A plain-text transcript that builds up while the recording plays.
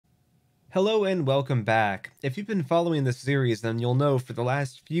Hello and welcome back. If you've been following this series, then you'll know for the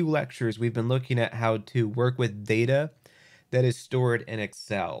last few lectures we've been looking at how to work with data that is stored in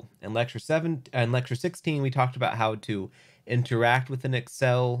Excel. In lecture 7 and lecture 16, we talked about how to interact with an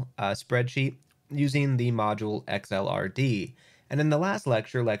Excel spreadsheet using the module XLRD. And in the last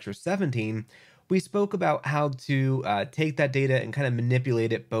lecture, lecture 17, we spoke about how to take that data and kind of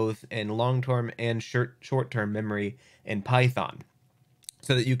manipulate it both in long-term and short-term memory in Python,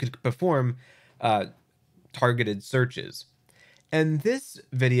 so that you could perform uh, targeted searches. In this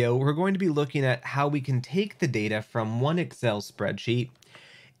video, we're going to be looking at how we can take the data from one Excel spreadsheet,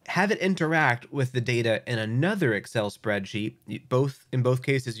 have it interact with the data in another Excel spreadsheet, in both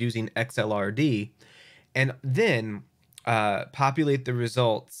cases using XLRD, and then populate the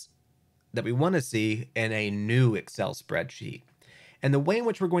results that we want to see in a new Excel spreadsheet. And the way in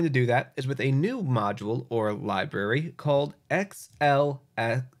which we're going to do that is with a new module or library called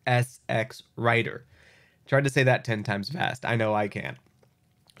XLSXwriter. Tried to say that 10 times fast. I know I can.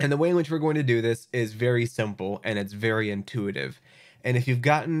 And the way in which we're going to do this is very simple and it's very intuitive. And if you've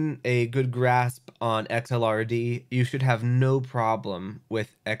gotten a good grasp on XLRD, you should have no problem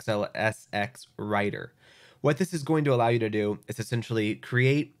with XLSXwriter. What this is going to allow you to do is essentially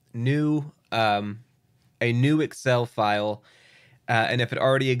create a new Excel file, and if it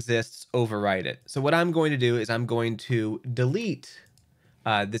already exists, overwrite it. So what I'm going to do is I'm going to delete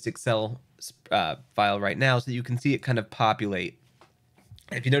this Excel file right now so that you can see it kind of populate.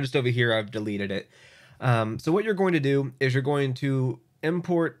 If you noticed over here, I've deleted it. So what you're going to do is you're going to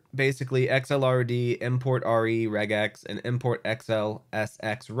import basically XLRD, import RE, regex, and import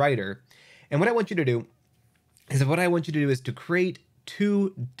XLSXwriter. And what I want you to do is to create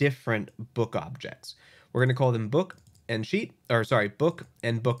two different book objects. We're going to call them book and book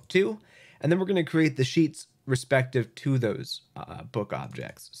and book 2, and then we're going to create the sheets respective to those book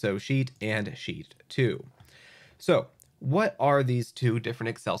objects. So sheet and sheet 2. So what are these two different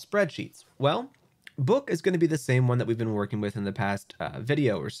Excel spreadsheets? Well, book is going to be the same one that we've been working with in the past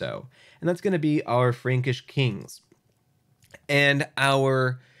video or so, and that's going to be our Frankish kings. And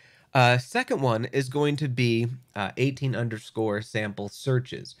our second one is going to be 18 underscore sample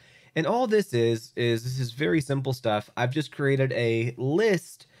searches. And all this is very simple stuff. I've just created a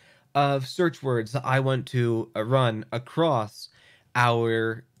list of search words that I want to run across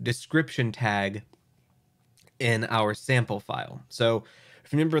our description tag in our sample file. So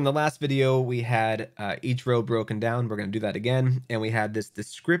if you remember in the last video, we had each row broken down. We're going to do that again. And we had this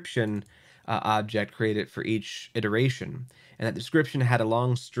description object created for each iteration. And that description had a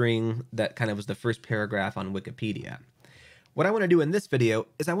long string that kind of was the first paragraph on Wikipedia. What I want to do in this video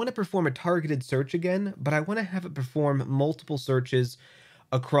is I want to perform a targeted search again, but I want to have it perform multiple searches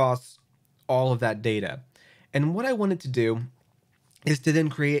across all of that data. And what I want it to do is to then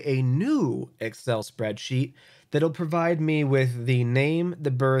create a new Excel spreadsheet that'll provide me with the name, the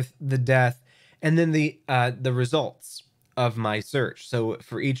birth, the death, and then the results of my search. So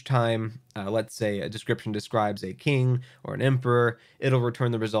for each time, let's say a description describes a king or an emperor, it'll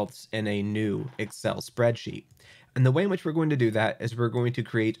return the results in a new Excel spreadsheet. And the way in which we're going to do that is we're going to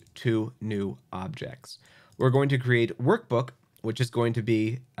create two new objects. We're going to create workbook, which is going to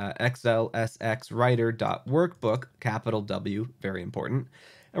be xlsxwriter.workbook, capital W, very important.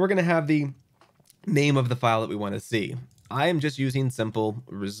 And we're going to have the name of the file that we want to see. I am just using simple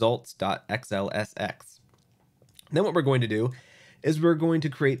results.xlsx. Then what we're going to do is we're going to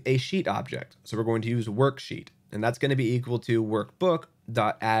create a sheet object. So we're going to use worksheet, and that's going to be equal to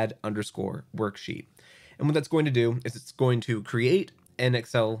workbook.add_worksheet. And what that's going to do is it's going to create an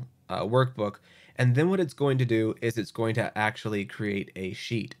Excel workbook, and then what it's going to do is it's going to actually create a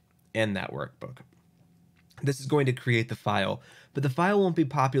sheet in that workbook. This is going to create the file, but the file won't be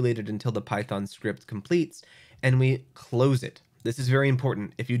populated until the Python script completes and we close it. This is very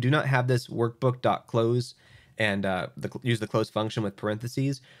important. If you do not have this workbook.close and use the close function with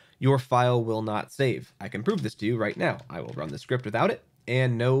parentheses, your file will not save. I can prove this to you right now. I will run the script without it,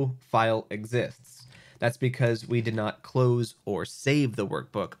 and no file exists. That's because we did not close or save the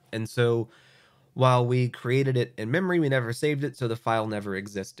workbook. And so while we created it in memory, we never saved it, so the file never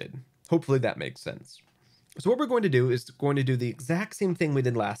existed. Hopefully that makes sense. So what we're going to do is going to do the exact same thing we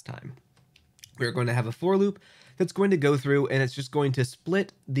did last time. We're going to have a for loop that's going to go through, and it's just going to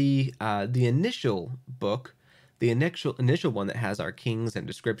split the initial book, the initial one that has our kings and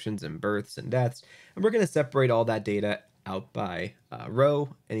descriptions and births and deaths, and we're going to separate all that data out by row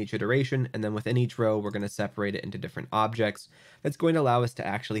in each iteration, and then within each row we're going to separate it into different objects. That's going to allow us to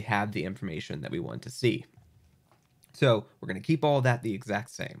actually have the information that we want to see. So we're going to keep all that the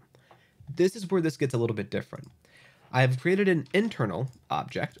exact same. This is where this gets a little bit different. I've created an internal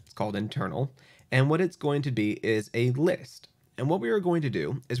object. It's called internal. And what it's going to be is a list. And what we are going to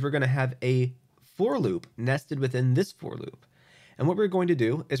do is we're going to have a for loop nested within this for loop. And what we're going to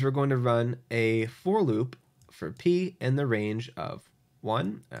do is we're going to run a for loop for p in the range of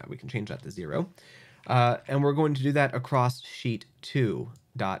 1. We can change that to 0. And we're going to do that across sheet 2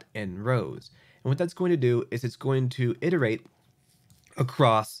 dot n rows. And what that's going to do is it's going to iterate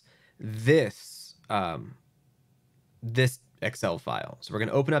across this this Excel file. So we're going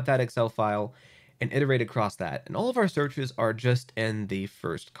to open up that Excel file and iterate across that. And all of our searches are just in the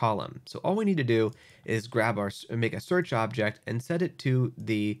first column. So all we need to do is make a search object and set it to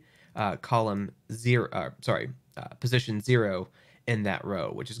the column 0, position 0 in that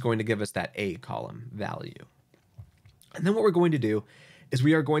row, which is going to give us that A column value. And then what we're going to do is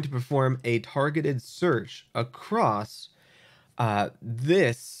we are going to perform a targeted search across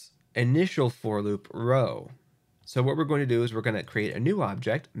this initial for loop row. So what we're going to do is we're going to create a new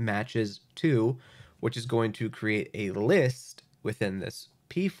object, matches to, which is going to create a list within this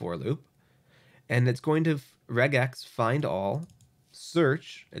p for loop. And it's going to regex find all,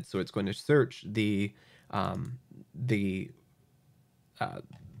 search. So it's going to search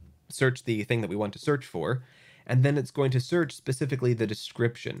search the thing that we want to search for. And then it's going to search specifically the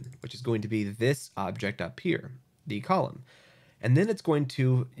description, which is going to be this object up here, the column. And then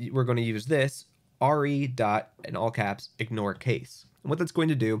we're going to use this re dot, in all caps, ignore case. And what that's going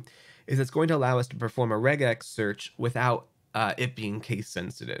to do is it's going to allow us to perform a regex search without it being case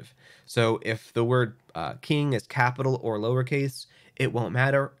sensitive. So if the word king is capital or lowercase, it won't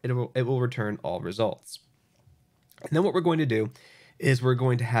matter. It will return all results. And then what we're going to do is we're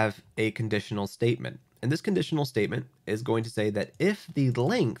going to have a conditional statement. And this conditional statement is going to say that if the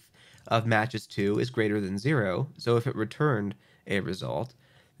length of matches to is greater than 0, so if it returned a result,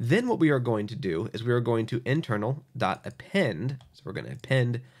 then what we are going to do is we are going to internal.append, so we're going to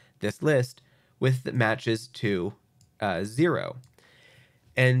append this list with the matches to 0.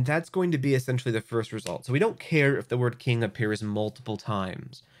 And that's going to be essentially the first result. So we don't care if the word king appears multiple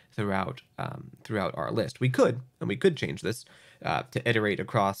times throughout our list. We could change this to iterate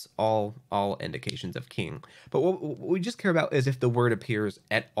across all indications of king. But what we just care about is if the word appears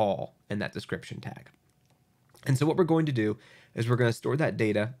at all in that description tag. And so what we're going to do is we're going to store that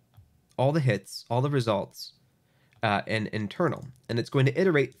data, all the hits, all the results, in internal, and it's going to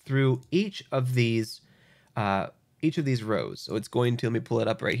iterate through each of these rows. So it's going to, let me pull it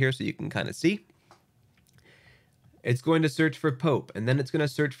up right here so you can kind of see. It's going to search for Pope, and then it's going to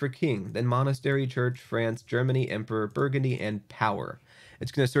search for King, then Monastery, Church, France, Germany, Emperor, Burgundy, and Power.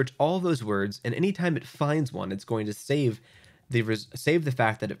 It's going to search all those words, and anytime it finds one, it's going to save the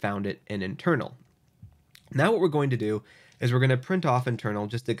fact that it found it in internal. Now what we're going to do is we're going to print off internal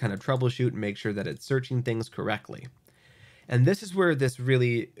just to kind of troubleshoot and make sure that it's searching things correctly. And this is where this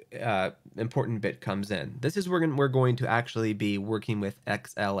really important bit comes in. This is where we're going to actually be working with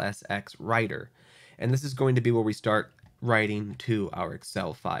XLSXwriter. And this is going to be where we start writing to our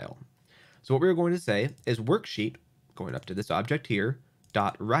Excel file. So what we're going to say is worksheet, going up to this object here,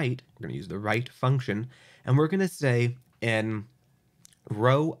 dot write. We're going to use the write function. And we're going to say in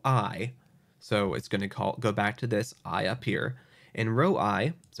row I, so it's going to go back to this I up here. In row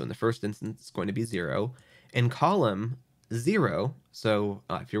I, so in the first instance, it's going to be 0. In column 0, so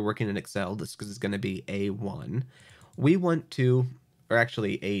if you're working in Excel, this is going to be A1. We want to, or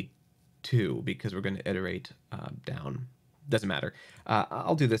actually A2, because we're going to iterate down. Doesn't matter.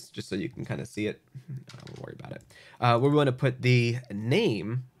 I'll do this just so you can kind of see it. I won't worry about it. We want to put the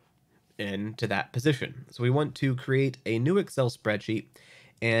name into that position. So we want to create a new Excel spreadsheet,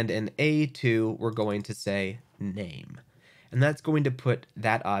 and in A2, we're going to say name. And that's going to put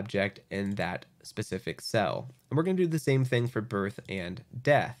that object in that specific cell. And we're going to do the same thing for birth and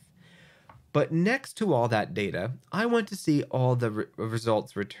death. But next to all that data, I want to see all the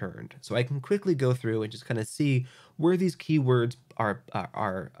results returned. So I can quickly go through and just kind of see where these keywords are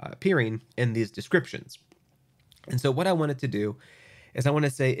appearing in these descriptions. And so what I wanted to do is I want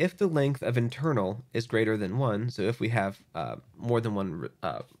to say if the length of internal is greater than 1, so if we have more than one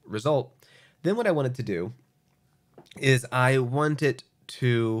result, then what I wanted to do is I want it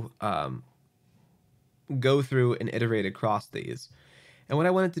to go through and iterate across these. And what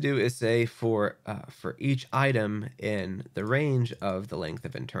I wanted to do is say for each item in the range of the length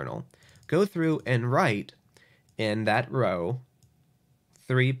of internal, go through and write in that row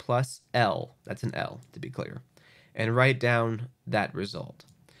 3 plus L, that's an L to be clear, and write down that result.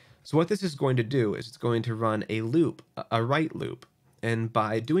 So what this is going to do is it's going to run a loop, a write loop, and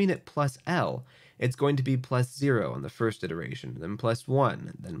by doing it plus L, it's going to be plus 0 on the first iteration, then plus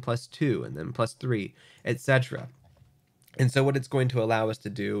 1, then plus 2, and then plus 3, etc. And so what it's going to allow us to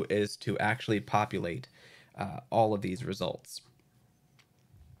do is to actually populate all of these results.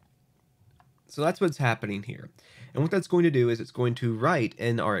 So that's what's happening here. And what that's going to do is it's going to write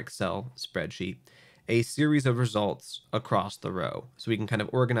in our Excel spreadsheet a series of results across the row. So we can kind of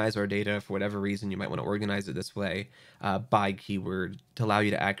organize our data for whatever reason. You might want to organize it this way by keyword to allow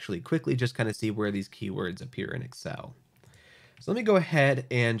you to actually quickly just kind of see where these keywords appear in Excel. So let me go ahead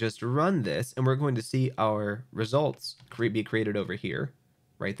and just run this, and we're going to see our results be created over here.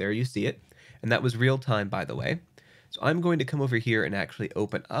 Right there, you see it. And that was real time, by the way. So I'm going to come over here and actually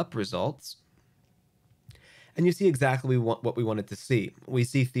open up results. And you see exactly what we wanted to see. We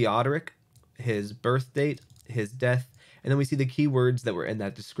see Theodoric, his birth date, his death, and then we see the keywords that were in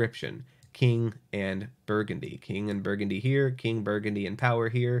that description. King and Burgundy. King and Burgundy here, King, Burgundy, and power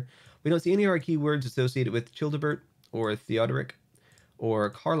here. We don't see any of our keywords associated with Childebert or Theodoric or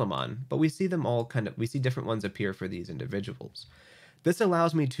Carloman, but we see them all we see different ones appear for these individuals. This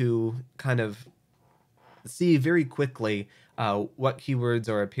allows me to kind of see very quickly what keywords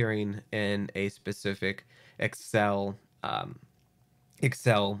are appearing in a specific Excel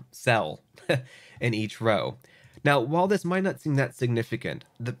cell in each row. Now, while this might not seem that significant,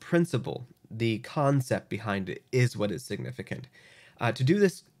 the principle, the concept behind it is what is significant. To do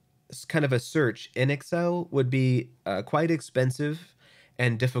this kind of a search in Excel would be quite expensive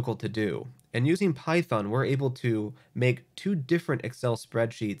and difficult to do. And using Python, we're able to make two different Excel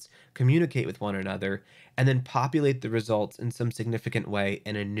spreadsheets communicate with one another and then populate the results in some significant way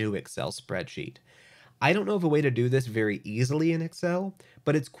in a new Excel spreadsheet. I don't know of a way to do this very easily in Excel,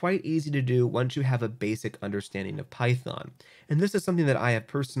 but it's quite easy to do once you have a basic understanding of Python. And this is something that I have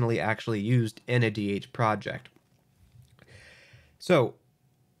personally actually used in a DH project. So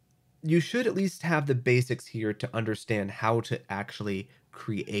you should at least have the basics here to understand how to actually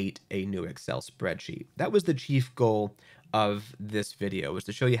create a new Excel spreadsheet. That was the chief goal of this video, was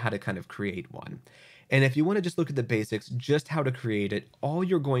to show you how to kind of create one. And if you want to just look at the basics, just how to create it, all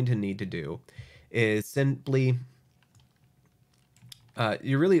you're going to need to do is simply,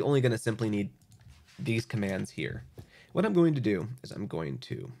 you're really only going to simply need these commands here. What I'm going to do is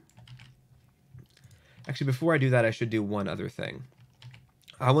actually, before I do that, I should do one other thing.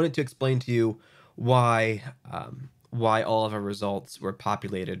 I wanted to explain to you why all of our results were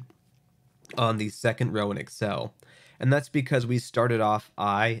populated on the second row in Excel. And that's because we started off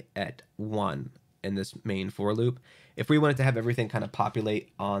I at 1 in this main for loop. If we wanted to have everything kind of populate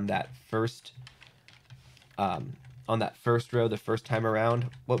on that first row the first time around,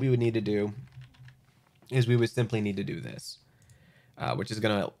 what we would need to do is we would simply need to do this, which is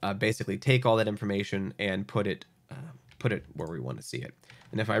going to basically take all that information and put it where we want to see it.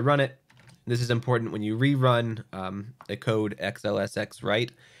 And if I run it, this is important when you rerun a code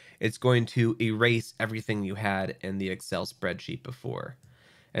XLSXwrite, it's going to erase everything you had in the Excel spreadsheet before.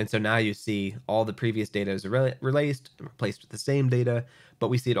 And so now you see all the previous data is replaced with the same data, but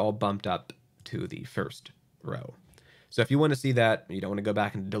we see it all bumped up to the first row. So if you want to see that, you don't want to go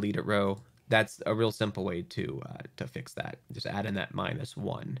back and delete a row, that's a real simple way to fix that. Just add in that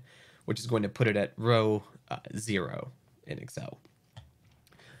 -1, which is going to put it at row 0 in Excel.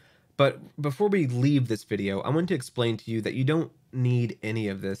 But before we leave this video, I want to explain to you that you don't need any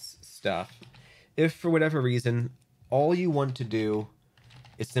of this stuff. If for whatever reason, all you want to do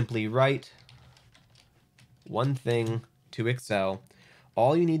is simply write one thing to Excel,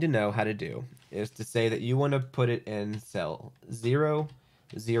 all you need to know how to do is to say that you want to put it in cell 0,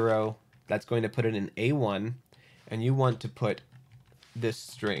 0, that's going to put it in A1, and you want to put this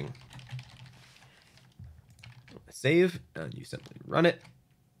string. Save, and you simply run it.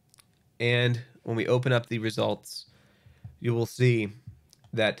 And when we open up the results, you will see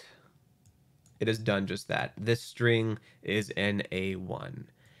that it has done just that. This string is in A1.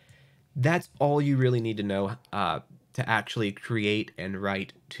 That's all you really need to know to actually create and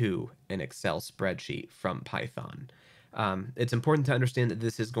write to an Excel spreadsheet from Python. It's important to understand that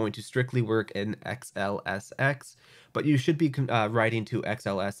this is going to strictly work in XLSX, but you should be writing to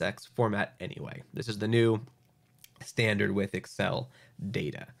XLSX format anyway. This is the new standard with Excel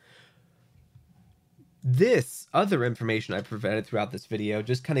data. This other information I provided throughout this video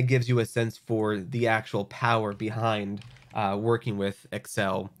just kind of gives you a sense for the actual power behind working with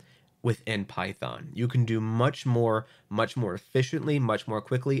Excel within Python. You can do much more efficiently, much more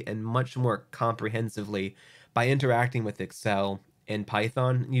quickly, and much more comprehensively by interacting with Excel in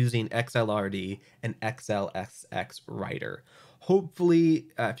Python using XLRD and XLSXwriter. Hopefully,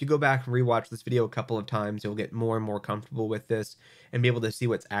 if you go back and rewatch this video a couple of times, you'll get more and more comfortable with this and be able to see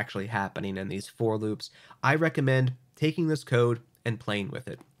what's actually happening in these for loops. I recommend taking this code and playing with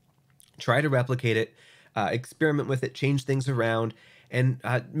it. Try to replicate it experiment with it, change things around, and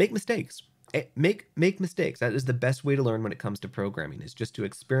make mistakes. Make mistakes. That is the best way to learn when it comes to programming, is just to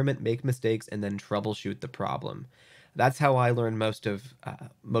experiment, make mistakes, and then troubleshoot the problem. That's how I learn most of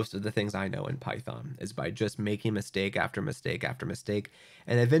the things I know in Python, is by just making mistake after mistake after mistake,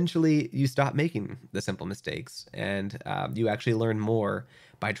 and eventually you stop making the simple mistakes, and you actually learn more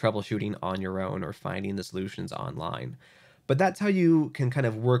by troubleshooting on your own or finding the solutions online. But that's how you can kind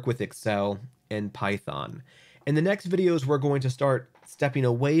of work with Excel and Python. In the next videos, we're going to start stepping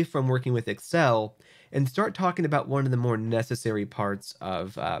away from working with Excel and start talking about one of the more necessary parts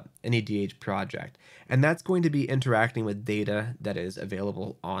of any DH project. And that's going to be interacting with data that is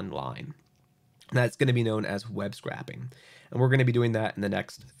available online. That's going to be known as web scraping. And we're going to be doing that in the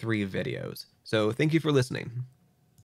next 3 videos. So thank you for listening.